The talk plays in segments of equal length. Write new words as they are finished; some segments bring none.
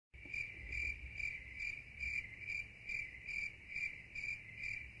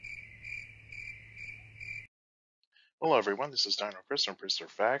Hello everyone, this is Dino Chris from Prehistoric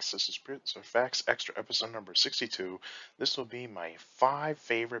Facts. This is Prehistoric Facts Extra episode number 62. This will be my 5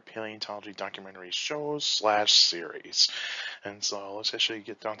 favorite paleontology documentary shows slash series. And so let's actually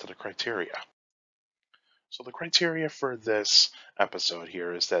get down to the criteria. So the criteria for this episode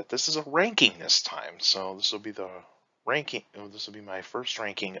here is that this is a ranking this time. So this will be the ranking, this will be my first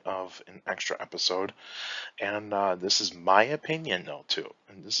ranking of an extra episode. And this is my opinion, though, too.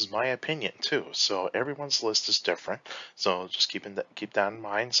 And this is my opinion, too. So everyone's list is different. So just keep that in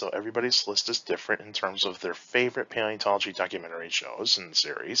mind. So everybody's list is different in terms of their favorite paleontology documentary shows and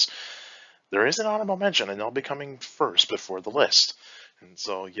series. There is an honorable mention, and they'll be coming first before the list. And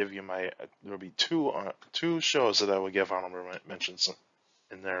so I'll give you my. There'll be two shows that I will give honorable mentions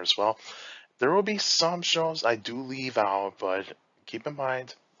in there as well. There will be some shows I do leave out, but keep in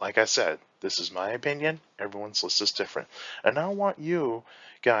mind, like I said, this is my opinion. Everyone's list is different. And I want you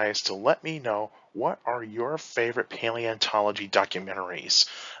guys to let me know what are your favorite paleontology documentaries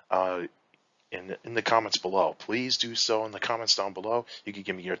in the comments below. Please do so in the comments down below. You can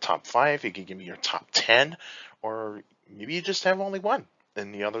give me your top 5, you can give me your top 10, or maybe you just have only one,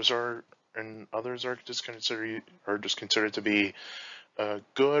 and the others are just considered to be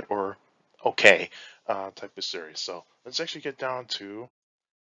good or okay type of series. So let's actually get down to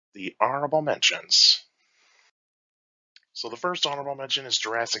the honorable mentions. So the first honorable mention is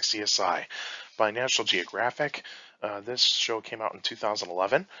Jurassic CSI by National Geographic. This show came out in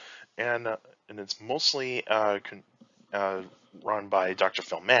 2011, and it's mostly run by Dr.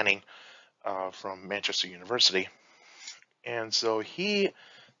 Phil Manning from Manchester University, and so he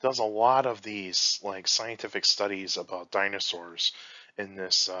does a lot of these like scientific studies about dinosaurs in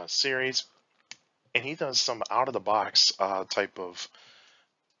this series, and he does some out of the box type of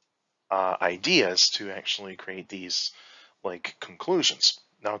ideas to actually create these like conclusions.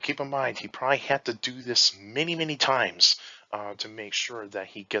 Now, keep in mind, he probably had to do this many, many times to make sure that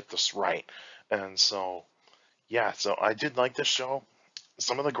he get this right. And so, yeah, so I did like this show.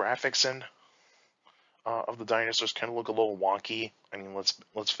 Some of the graphics in of the dinosaurs kind of look a little wonky. I mean,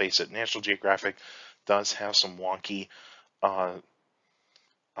 let's face it, National Geographic does have some wonky uh,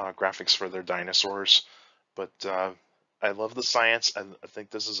 graphics for their dinosaurs, but I love the science. I think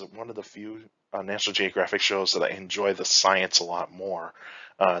this is one of the few National Geographic shows that I enjoy the science a lot more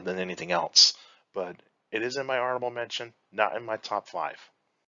than anything else. But it is in my honorable mention, not in my top 5.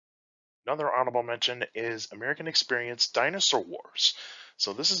 Another honorable mention is American Experience Dinosaur Wars.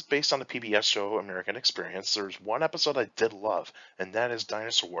 So this is based on the PBS show American Experience. There's one episode I did love, and that is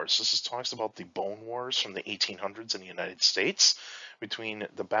Dinosaur Wars. Talks about the bone wars from the 1800s in the United States between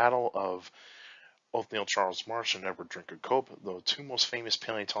the battle of both Neil Charles Marsh and Edward Drinker Cope, the two most famous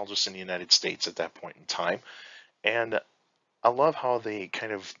paleontologists in the United States at that point in time. And I love how they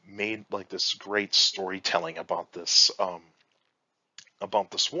kind of made like this great storytelling about this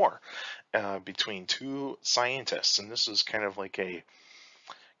war between two scientists, and this is kind of like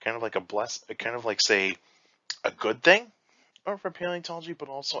say a good thing for paleontology, but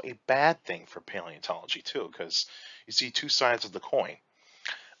also a bad thing for paleontology too, because you see two sides of the coin.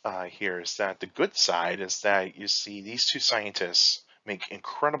 Here is that the good side is that you see these two scientists make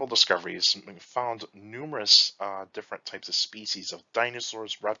incredible discoveries and found numerous different types of species of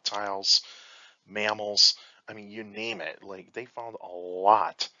dinosaurs, reptiles, mammals. I mean, you name it. Like they found a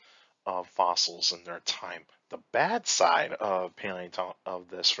lot of fossils in their time. The bad side of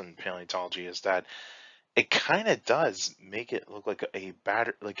from paleontology is that it kind of does make it look like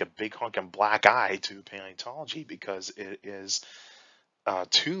like a big honking black eye to paleontology because it is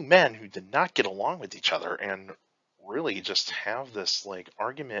two men who did not get along with each other and really just have this like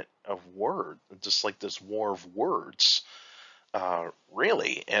argument of word, just like this war of words,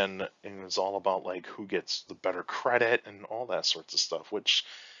 really. And it's all about like who gets the better credit and all that sorts of stuff, which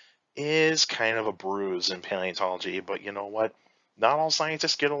is kind of a bruise in paleontology. But you know what? Not all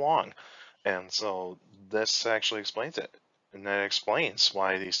scientists get along, and so this actually explains it, and that explains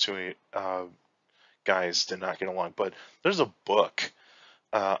why these two guys did not get along. But there's a book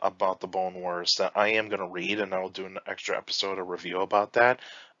about the Bone Wars that I am going to read, and I'll do an extra episode, a review about that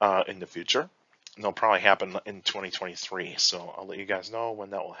in the future. And they'll probably happen in 2023, so I'll let you guys know when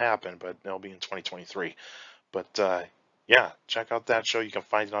that will happen, but it'll be in 2023. But yeah, check out that show. You can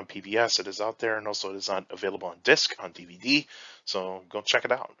find it on PBS. It is out there, and also it is available on disc, on DVD. So go check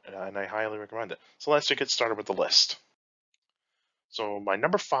it out, and I highly recommend it. So let's just get started with the list. So my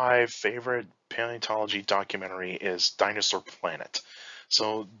number 5 favorite paleontology documentary is Dinosaur Planet.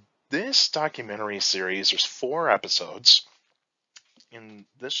 So this documentary series, there's 4 episodes, and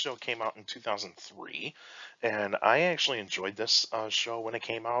this show came out in 2003, and I actually enjoyed this show when it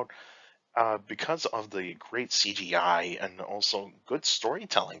came out. because of the great CGI and also good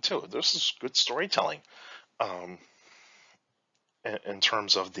storytelling too. This is good storytelling um, in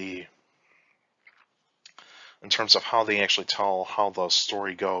terms of how they actually tell how the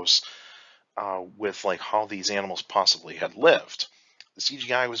story goes with like how these animals possibly had lived. The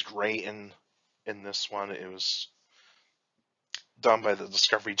CGI was great in this one. It was done by the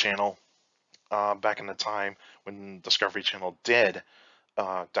Discovery Channel back in the time when Discovery Channel did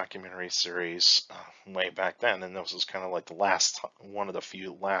documentary series way back then, and this was kind of like the last one of the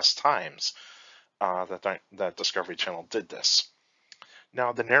few last times that Discovery Channel did this.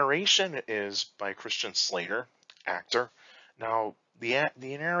 Now the narration is by Christian Slater, actor. Now the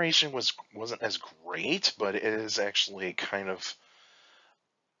narration wasn't as great, but it is actually kind of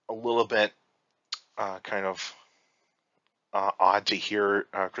a little bit kind of odd to hear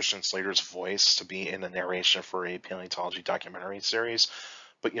Christian Slater's voice to be in the narration for a paleontology documentary series.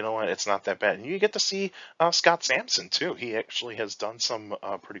 But you know what? It's not that bad. And you get to see Scott Sampson too. He actually has done some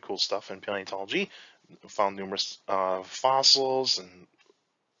pretty cool stuff in paleontology. Found numerous fossils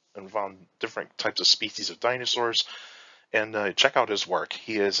and found different types of species of dinosaurs. And check out his work.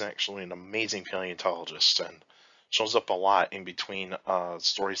 He is actually an amazing paleontologist and shows up a lot in between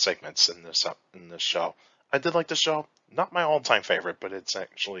story segments in this show. I did like the show. Not my all-time favorite, but it's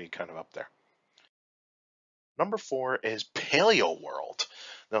actually kind of up there. Number 4 is Paleo World.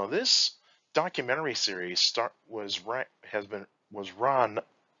 Now this documentary series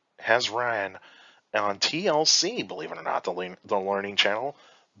has ran on TLC, believe it or not, the Learning Channel,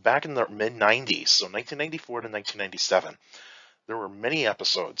 back in the mid 90s, so 1994 to 1997. There were many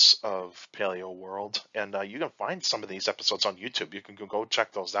episodes of Paleo World, and you can find some of these episodes on YouTube. You can go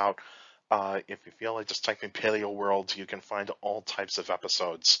check those out. If you feel like just typing Paleo World, you can find all types of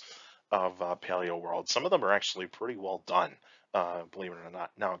episodes of Paleo World. Some of them are actually pretty well done, believe it or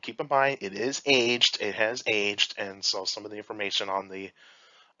not. Now, keep in mind, it is aged. It has aged, and so some of the information on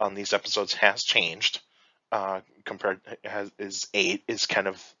these episodes has changed. Compared is kind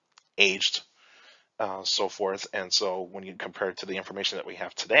of aged, so forth, and so when you compare it to the information that we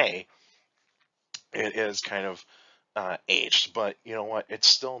have today, it is kind of aged. But you know what? It's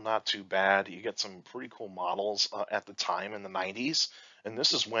still not too bad. You get some pretty cool models at the time in the 90s, and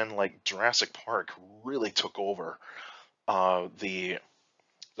this is when like Jurassic Park really took over the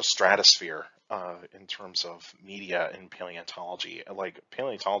stratosphere in terms of media and paleontology. Like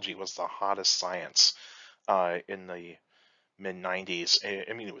paleontology was the hottest science in the mid 90s.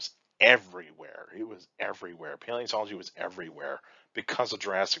 I mean, it was everywhere. It was everywhere. Paleontology was everywhere because of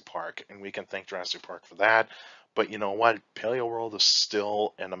Jurassic Park, and we can thank Jurassic Park for that. But you know what? Paleo World is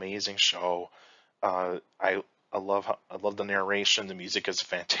still an amazing show. Uh, I I love the narration. The music is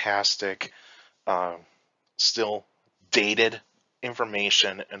fantastic. Uh, Still dated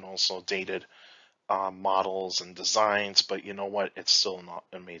information and also dated models and designs, but you know what? It's still an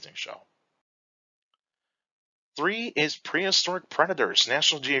amazing show. 3 is Prehistoric Predators,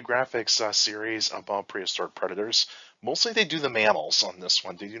 National Geographic's series about prehistoric predators. Mostly they do the mammals on this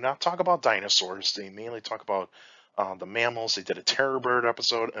one. They do not talk about dinosaurs. They mainly talk about the mammals. They did a terror bird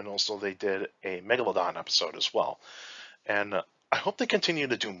episode, and also they did a megalodon episode as well. And I hope they continue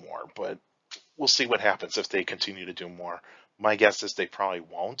to do more, but we'll see what happens if they continue to do more. My guess is they probably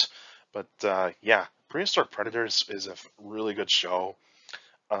won't. But yeah, Prehistoric Predators is a really good show.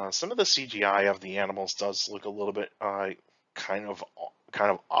 Some of the CGI of the animals does look a little bit kind of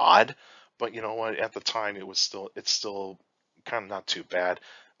kind of odd, but you know what? At the time, it's still kind of not too bad.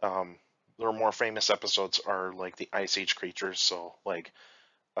 Their more famous episodes are like the Ice Age creatures, so like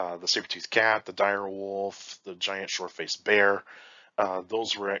the saber-toothed cat, the dire wolf, the giant short-faced bear.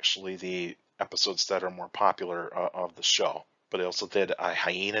 Those were actually the episodes that are more popular of the show. But they also did a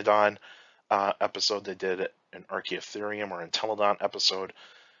hyenodon episode. They did an Archaeotherium or Entelodon episode.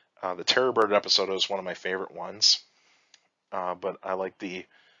 The Terror Bird episode is one of my favorite ones, but I like the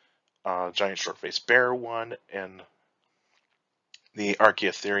giant short-faced bear one and the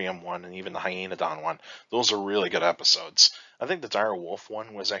Archaeotherium one and even the Hyenodon one. Those are really good episodes. I think the dire wolf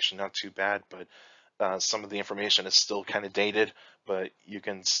one was actually not too bad, but some of the information is still kind of dated, but you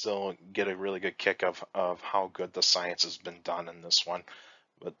can still get a really good kick of how good the science has been done in this one.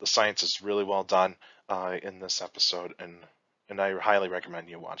 But the science is really well done in this episode, and I highly recommend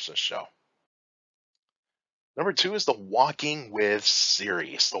you watch this show. Number 2 is the Walking With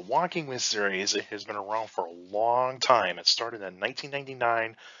series. The Walking With series has been around for a long time. It started in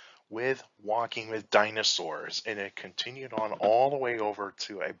 1999 with Walking with Dinosaurs, and it continued on all the way over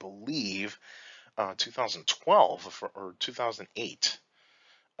to, I believe, 2012 or 2008.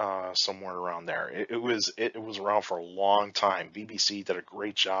 somewhere around there. It was around for a long time. BBC did a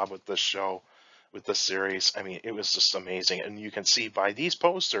great job with this show, with this series. I mean, it was just amazing. And you can see by these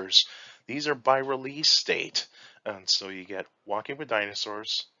posters, these are by release date. And so you get Walking with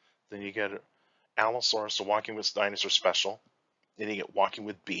Dinosaurs, then you get Allosaurus, the Walking with Dinosaurs special, then you get Walking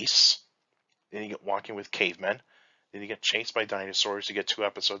with Beasts, then you get Walking with Cavemen, then you get Chased by Dinosaurs. You get 2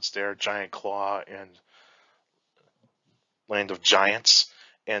 episodes there, Giant Claw and Land of Giants.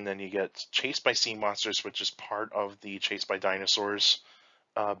 And then you get Chased by Sea Monsters, which is part of the Chased by Dinosaurs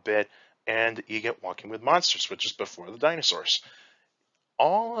bit. And you get Walking with Monsters, which is before the dinosaurs.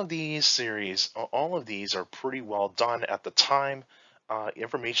 All of these series, all of these are pretty well done at the time.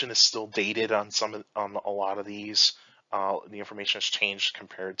 Information is still dated on on a lot of these. The information has changed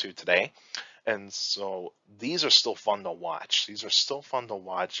compared to today. And so these are still fun to watch. These are still fun to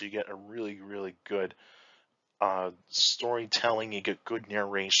watch. You get a really, really good storytelling, you get good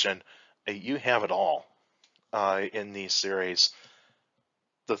narration, you have it all in these series.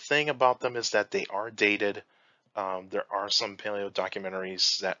 The thing about them is that they are dated. There are some paleo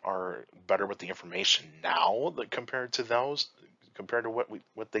documentaries that are better with the information now compared to those, compared to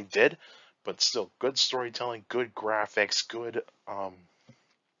what they did, but still good storytelling, good graphics, good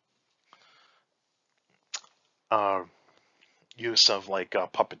uh, use of like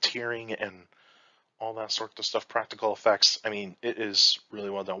puppeteering and all that sort of stuff, practical effects. I mean, it is really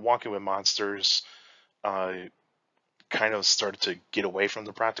well done. Walking with Monsters uh, kind of started to get away from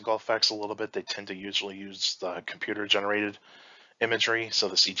the practical effects a little bit. They tend to usually use the computer generated imagery, so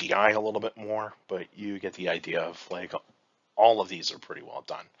the CGI a little bit more, but you get the idea of like all of these are pretty well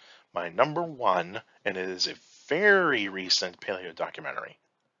done. My number one, and it is a very recent paleo documentary.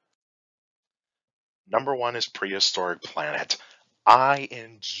 Number one is Prehistoric Planet. I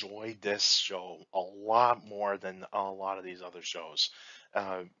enjoyed this show a lot more than a lot of these other shows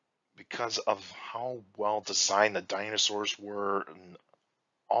uh, because of how well designed the dinosaurs were, and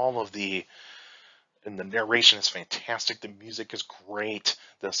all of the and the narration is fantastic. The music is great.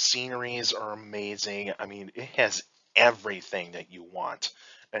 The sceneries are amazing. I mean, it has everything that you want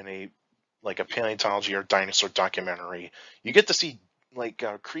in a like a paleontology or dinosaur documentary. You get to see like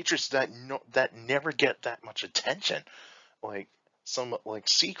creatures that never get that much attention, like some like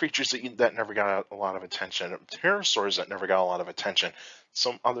sea creatures that never got a lot of attention, pterosaurs that never got a lot of attention,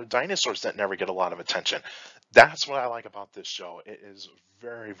 some other dinosaurs that never get a lot of attention. That's what I like about this show. It is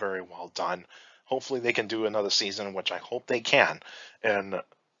very, very well done. Hopefully they can do another season, which I hope they can, and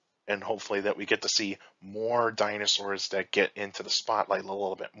and hopefully that we get to see more dinosaurs that get into the spotlight a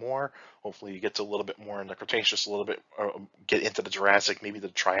little bit more. Hopefully you get to a little bit more in the Cretaceous, a little bit, get into the Jurassic, maybe the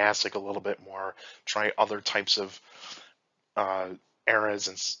Triassic a little bit more. Try other types of uh, eras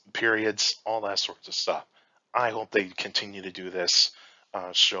and periods, all that sorts of stuff. I hope they continue to do this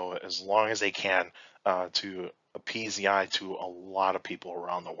show as long as they can to appease the eye to a lot of people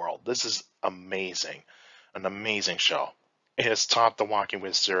around the world. This is amazing, an amazing show. It has topped the Walking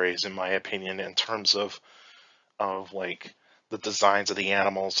With series, in my opinion, in terms of like the designs of the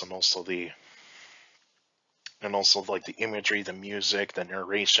animals and also like the imagery, the music, the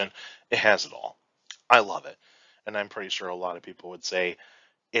narration. It has it all. I love it, and I'm pretty sure a lot of people would say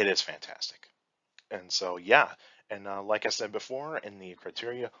it is fantastic. And so, yeah. And like I said before in the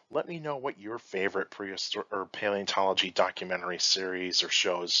criteria, let me know what your favorite prehistoric or paleontology documentary series or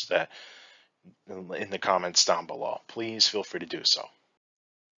shows that in the comments down below. Please feel free to do so.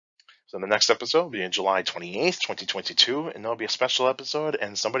 So the next episode will be on July 28th, 2022, and there'll be a special episode.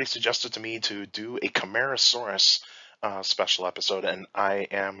 And somebody suggested to me to do a Camarasaurus special episode, and I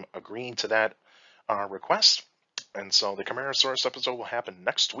am agreeing to that request. And so the Camarasaurus episode will happen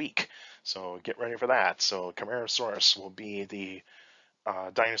next week. So get ready for that. So Camarasaurus will be the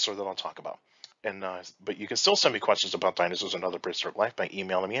dinosaur that I'll talk about. And but you can still send me questions about dinosaurs and other prehistoric life by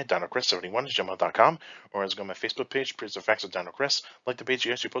emailing me at dinochrist71@gmail.com, or as go to my Facebook page, Prehistoric Facts with Dino Chris. Like the page,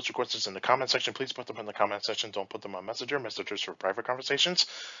 you actually post your questions in the comment section. Please put them in the comment section. Don't put them on Messenger. Messengers for private conversations.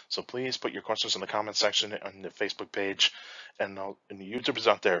 So please put your questions in the comment section on the Facebook page, and the YouTubers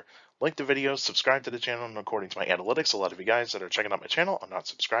out there. Like the videos, subscribe to the channel, and according to my analytics, a lot of you guys that are checking out my channel are not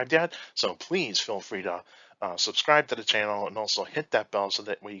subscribed yet. So please feel free to subscribe to the channel and also hit that bell so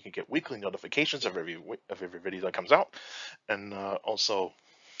that way you can get weekly notifications of every video that comes out. And also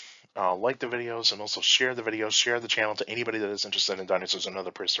like the videos, and also share the videos, share the channel to anybody that is interested in dinosaurs and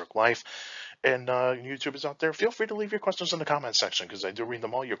other prehistoric life. And YouTubers out there, feel free to leave your questions in the comment section because I do read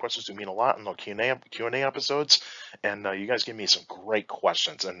them all. Your questions do mean a lot in the Q&A episodes, and you guys give me some great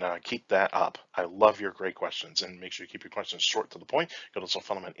questions, and keep that up. I love your great questions, and make sure you keep your questions short to the point. You can also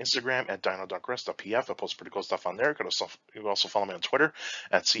follow me on Instagram at dino.grist.pf. I post pretty cool stuff on there. You can also follow me on Twitter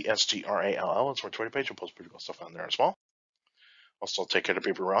at CSGRALL. It's my Twitter page. I post pretty cool stuff on there as well. Also, take care of the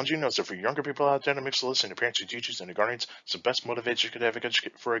people around you. Notice that for younger people out there, to mix the list, and your parents, your teachers, and your guardians, it's the best motivation you could have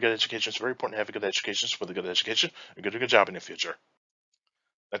for a good education. It's very important to have a good education. So, with a good education, you get a good job in the future.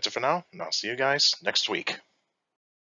 That's it for now, and I'll see you guys next week.